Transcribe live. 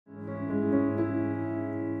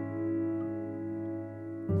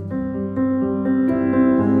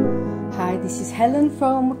this is Helen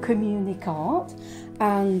from Communic Art,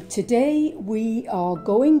 and today we are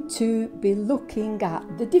going to be looking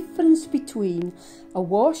at the difference between a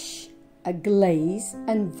wash, a glaze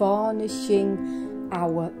and varnishing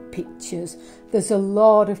our pictures. There's a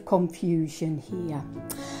lot of confusion here.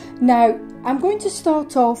 Now I'm going to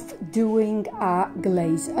start off doing a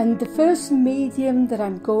glaze, and the first medium that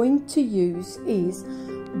I'm going to use is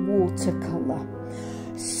watercolour.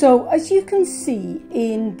 So as you can see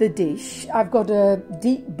in the dish, I've got a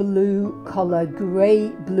deep blue colour, grey,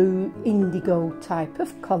 blue, indigo type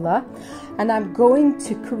of colour, and I'm going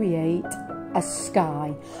to create a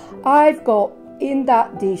sky. I've got in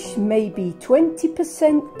that dish maybe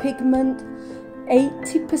 20% pigment,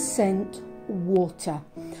 80% water.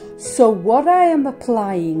 So what I am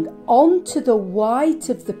applying onto the white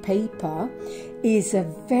of the paper is a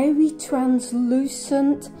very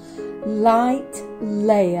translucent light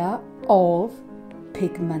layer of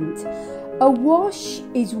pigment. A wash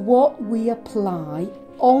is what we apply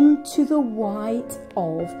onto the white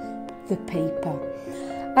of the paper.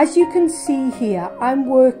 As you can see here, I'm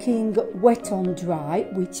working wet on dry,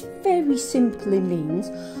 which very simply means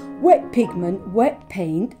wet pigment, wet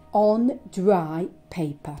paint on dry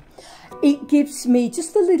paper. It gives me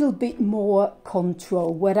just a little bit more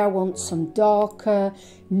control where I want some darker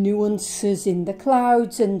nuances in the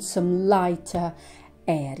clouds and some lighter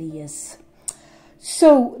areas.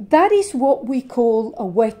 So that is what we call a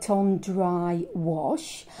wet on dry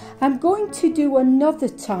wash. I'm going to do another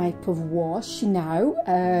type of wash now,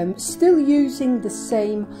 still using the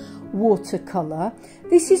same watercolour.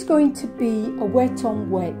 This is going to be a wet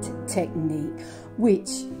on wet technique, which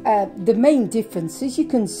the main difference, as you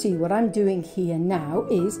can see, what I'm doing here now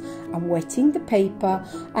is I'm wetting the paper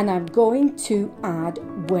and I'm going to add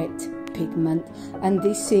wet pigment, and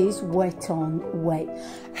this is wet on wet.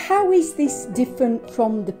 How is this different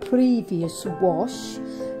from the previous wash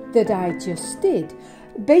that I just did?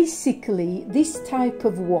 Basically, this type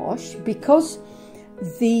of wash, because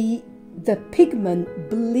the pigment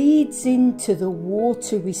bleeds into the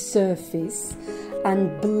watery surface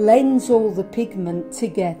and blends all the pigment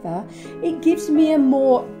together, it gives me a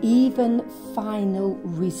more even final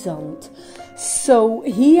result. So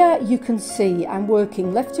here you can see I'm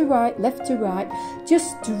working left to right,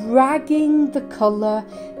 just dragging the colour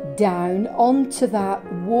down onto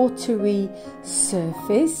that watery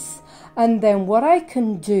surface, and then what I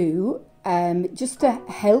can do just to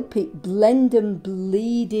help it blend and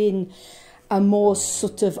bleed in a more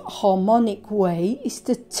sort of harmonic way is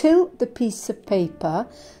to tilt the piece of paper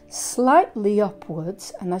slightly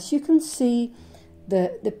upwards, and as you can see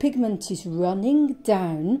the pigment is running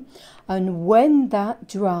down, and when that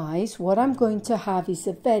dries what I'm going to have is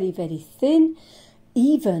a very, very thin,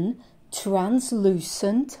 even,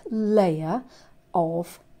 translucent layer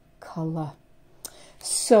of colour.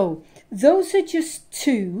 So those are just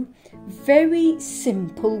two very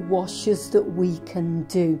simple washes that we can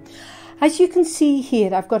do. As you can see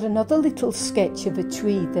here, I've got another little sketch of a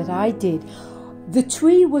tree that I did. The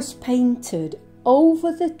tree was painted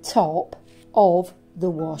over the top of the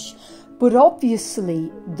wash, but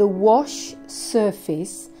obviously the wash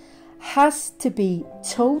surface has to be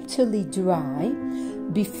totally dry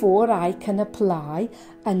before I can apply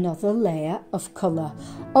another layer of colour.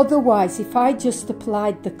 Otherwise, if I just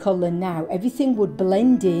applied the colour now, everything would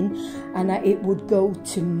blend in and it would go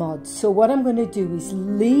to mud. So what I'm going to do is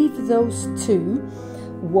leave those two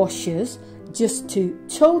washes just to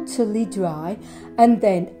totally dry and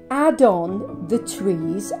then add on the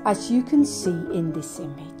trees as you can see in this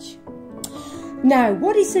image. Now,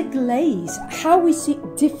 what is a glaze? How is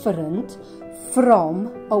it different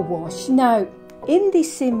from a wash? Now, in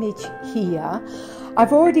this image here,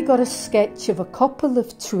 I've already got a sketch of a couple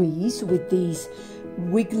of trees with these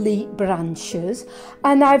wiggly branches,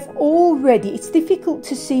 and I've already, it's difficult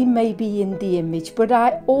to see maybe in the image, but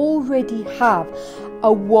I already have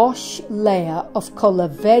a wash layer of colour,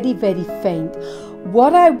 very, very faint.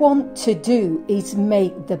 What I want to do is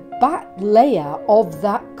make the back layer of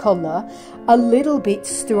that colour a little bit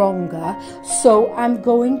stronger, so I'm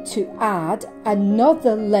going to add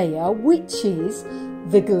another layer, which is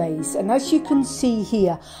the glaze. And as you can see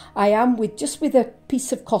here, I am just with a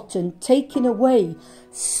piece of cotton taking away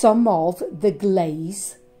some of the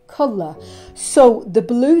glaze colour. So the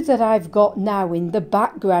blue that I've got now in the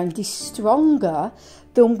background is stronger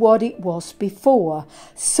than what it was before.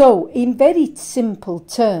 So in very simple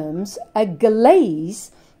terms, a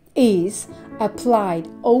glaze is applied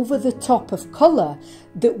over the top of colour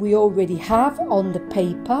that we already have on the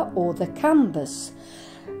paper or the canvas.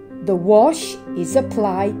 The wash is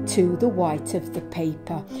applied to the white of the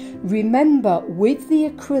paper. Remember, with the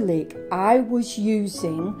acrylic, I was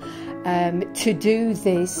using to do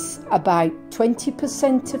this about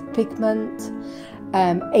 20% of pigment,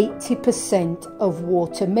 80% of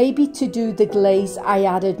water. Maybe to do the glaze I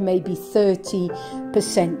added maybe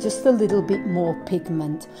 30%, just a little bit more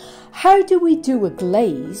pigment. How do we do a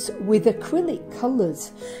glaze with acrylic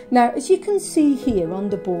colours? Now, as you can see here on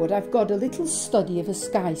the board, I've got a little study of a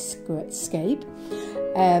skyscape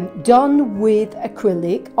done with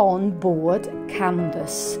acrylic on board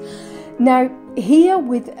canvas. Now, here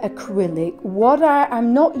with acrylic,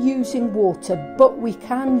 I'm not using water, but we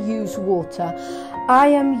can use water. I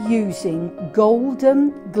am using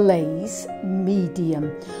golden glaze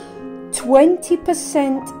medium,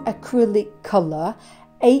 20% acrylic colour,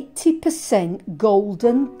 80%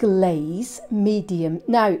 golden glaze medium.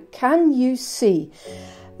 Now, can you see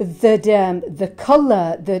that the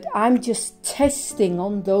colour that I'm just testing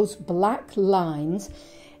on those black lines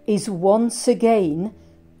is once again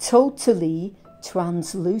totally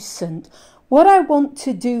translucent? What I want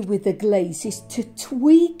to do with the glaze is to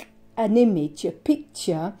tweak an image, a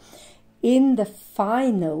picture, in the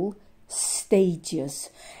final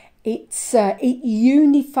stages. It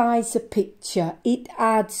unifies a picture. It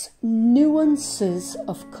adds nuances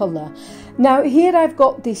of colour. Now here I've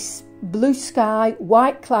got this blue sky,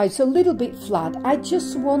 white clouds, a little bit flat. I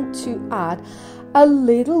just want to add a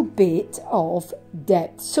little bit of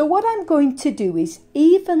depth. So what I'm going to do is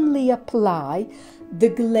evenly apply the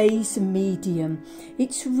glaze medium.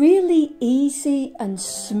 It's really easy and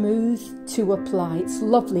smooth to apply. It's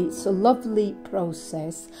lovely. It's a lovely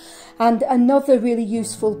process. And another really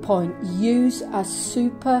useful point, use a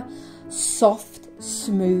super soft,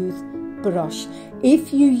 smooth brush.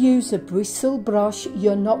 If you use a bristle brush,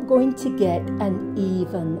 you're not going to get an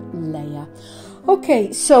even layer.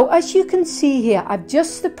 Okay, so as you can see here, I've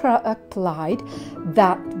just applied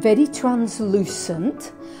that very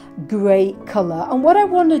translucent grey colour, and what I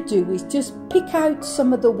want to do is just pick out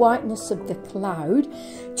some of the whiteness of the cloud,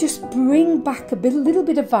 just bring back a little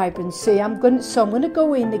bit of vibrancy. I'm going to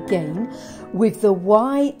go in again with the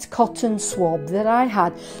white cotton swab that I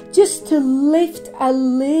had, just to lift a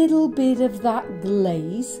little bit of that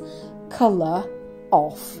glaze colour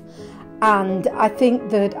off. And I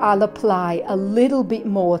think that I'll apply a little bit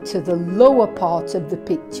more to the lower part of the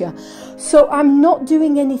picture. So I'm not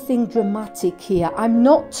doing anything dramatic here. I'm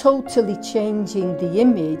not totally changing the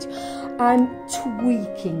image. I'm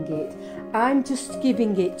tweaking it. I'm just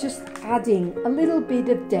adding a little bit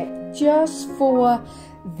of depth just for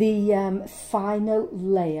the final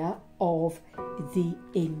layer of the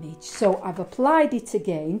image. So I've applied it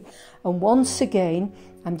again, and once again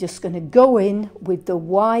I'm just going to go in with the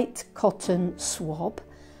white cotton swab.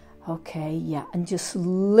 Okay, yeah, and just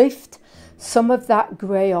lift some of that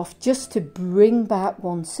grey off, just to bring back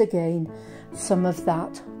once again some of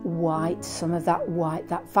that white,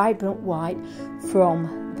 that vibrant white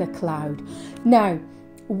from the cloud. Now,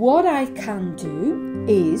 what I can do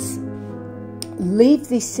is leave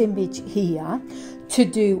this image here to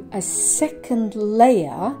do a second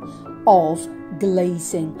layer of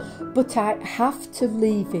glazing, but I have to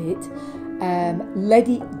leave it, let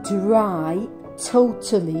it dry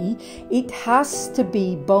totally. It has to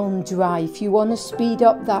be bone dry. If you want to speed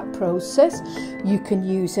up that process, you can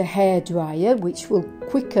use a hairdryer, which will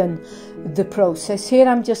quicken the process. Here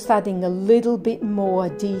I'm just adding a little bit more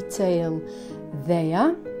detail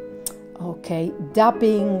there. Okay,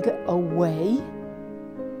 dabbing away.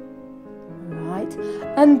 Right,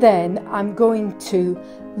 and then I'm going to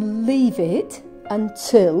leave it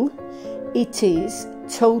until it is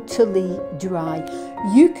totally dry.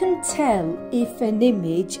 You can tell if an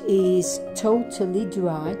image is totally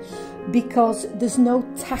dry because there's no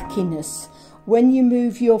tackiness. When you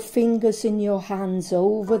move your fingers and your hands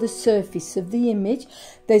over the surface of the image,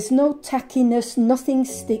 there's no tackiness, nothing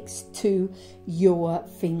sticks to your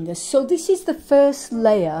fingers. So this is the first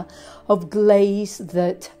layer of glaze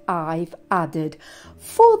that I've added.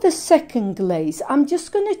 For the second glaze, I'm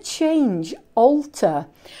just going to alter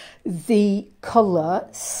the colour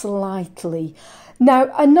slightly.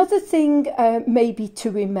 Now, another thing maybe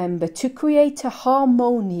to remember, to create a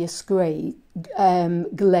harmonious glaze,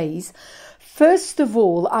 first of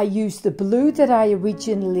all, I used the blue that I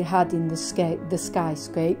originally had in the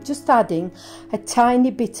skyscape, just adding a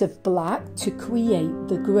tiny bit of black to create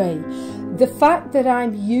the grey. The fact that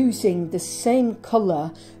I'm using the same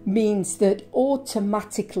colour means that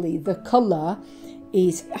automatically the colour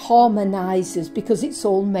is harmonizes because it's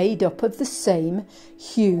all made up of the same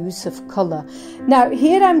hues of colour. Now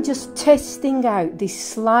here I'm just testing out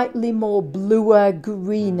this slightly more bluer,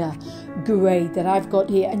 greener grey that I've got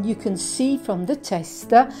here, and you can see from the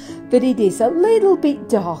tester that it is a little bit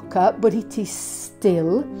darker, but it is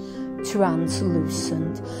still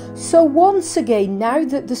translucent. So once again, now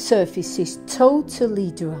that the surface is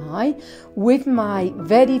totally dry, with my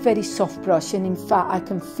very, very soft brush, and in fact I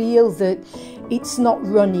can feel that it's not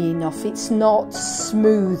runny enough, it's not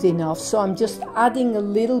smooth enough, so I'm just adding a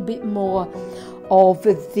little bit more of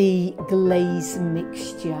the glaze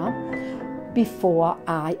mixture before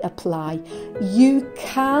I apply. You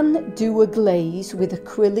can do a glaze with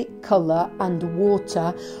acrylic colour and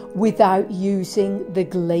water without using the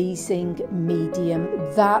glazing medium.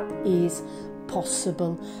 That is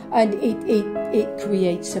possible, and it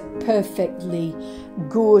creates a perfectly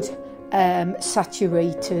good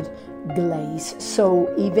saturated glaze.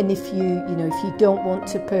 So even if you don't want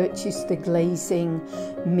to purchase the glazing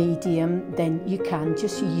medium, then you can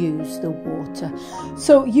just use the water.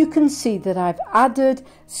 So you can see that I've added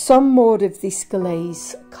some more of this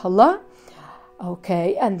glaze colour.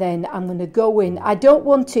 Okay, and then I'm going to go in. I don't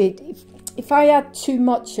want it, if I add too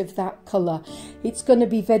much of that colour, it's going to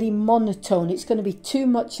be very monotone. It's going to be too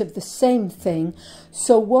much of the same thing.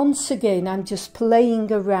 So once again, I'm just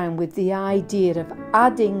playing around with the idea of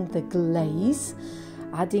adding the glaze,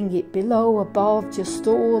 adding it below, above, just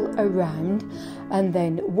all around. And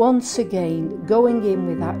then once again, going in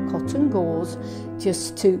with that cotton gauze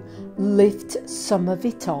just to lift some of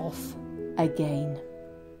it off again.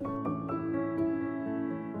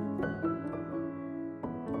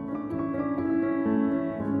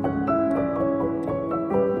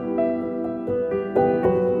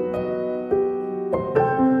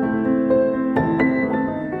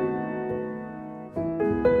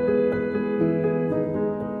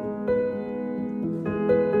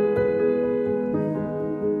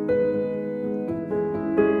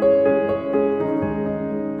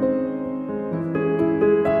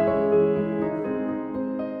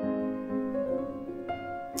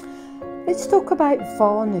 Let's talk about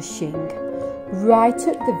varnishing right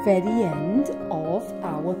at the very end of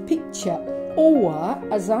our picture, or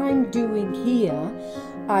as I'm doing here,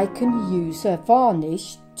 I can use a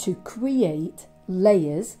varnish to create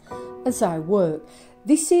layers as I work.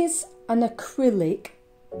 This is an acrylic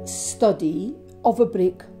study of a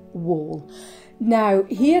brick wall. Now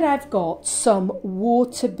here I've got some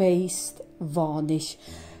water-based varnish.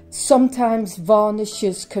 Sometimes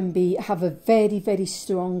varnishes can have a very, very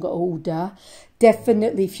strong odour.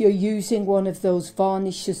 Definitely if you're using one of those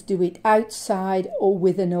varnishes, do it outside or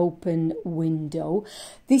with an open window.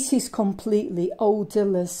 This is completely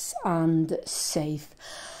odourless and safe.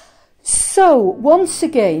 So once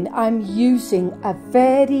again, I'm using a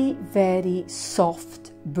very, very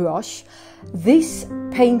soft brush. This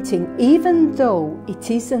painting, even though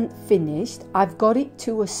it isn't finished, I've got it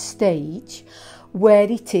to a stage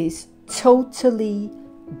where it is totally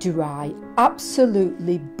dry,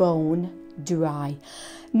 absolutely bone dry.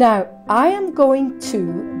 Now I am going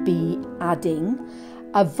to be adding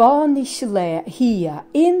a varnish layer here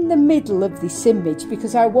in the middle of this image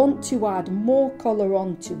because I want to add more colour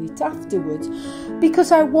onto it afterwards,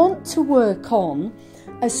 because I want to work on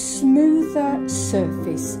a smoother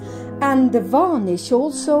surface. And the varnish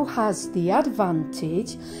also has the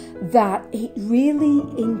advantage that it really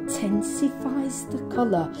intensifies the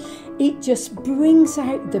colour. It just brings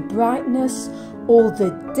out the brightness or the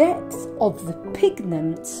depth of the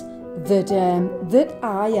pigments that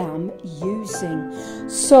I am using.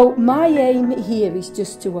 So my aim here is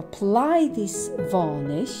just to apply this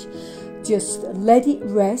varnish, just let it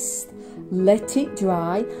rest, let it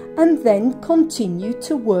dry, and then continue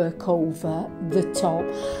to work over the top.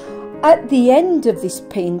 At the end of this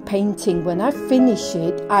painting, when I finish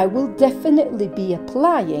it, I will definitely be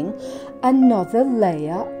applying another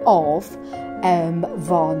layer of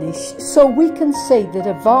varnish. So we can say that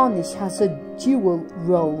a varnish has a dual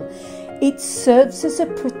role. It serves as a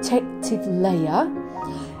protective layer.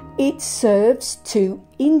 It serves to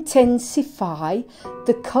intensify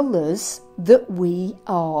the colours that we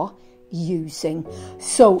are using.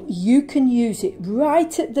 So you can use it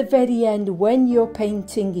right at the very end when your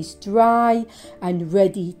painting is dry and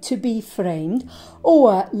ready to be framed,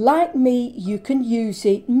 or like me, you can use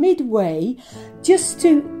it midway just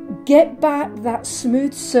to get back that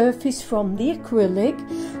smooth surface from the acrylic.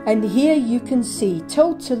 And here you can see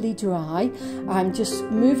totally dry. I'm just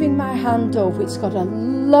moving my hand over. It's got a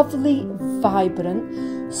lovely,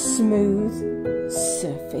 vibrant, smooth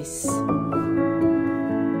surface.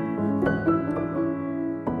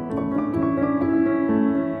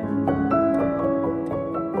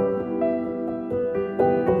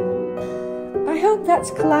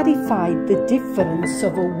 that's clarified the difference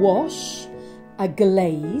of a wash, a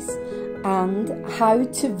glaze, and how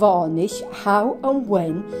to varnish, how and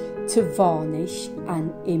when to varnish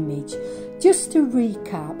an image. Just to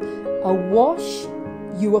recap, a wash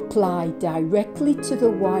you apply directly to the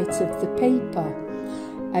white of the paper.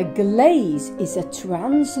 A glaze is a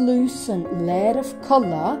translucent layer of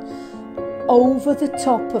colour over the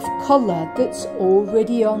top of colour that's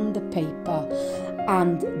already on the paper,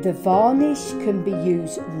 and the varnish can be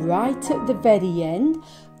used right at the very end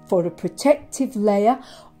for a protective layer,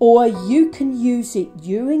 or you can use it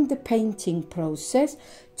during the painting process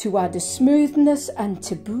to add a smoothness and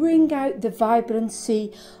to bring out the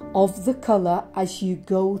vibrancy of the colour as you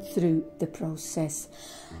go through the process.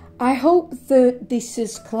 I hope that this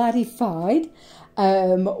has clarified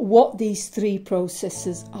what these three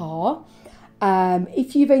processes are.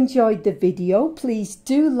 If you've enjoyed the video, please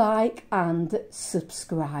do like and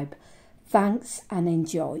subscribe. Thanks and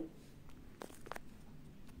enjoy.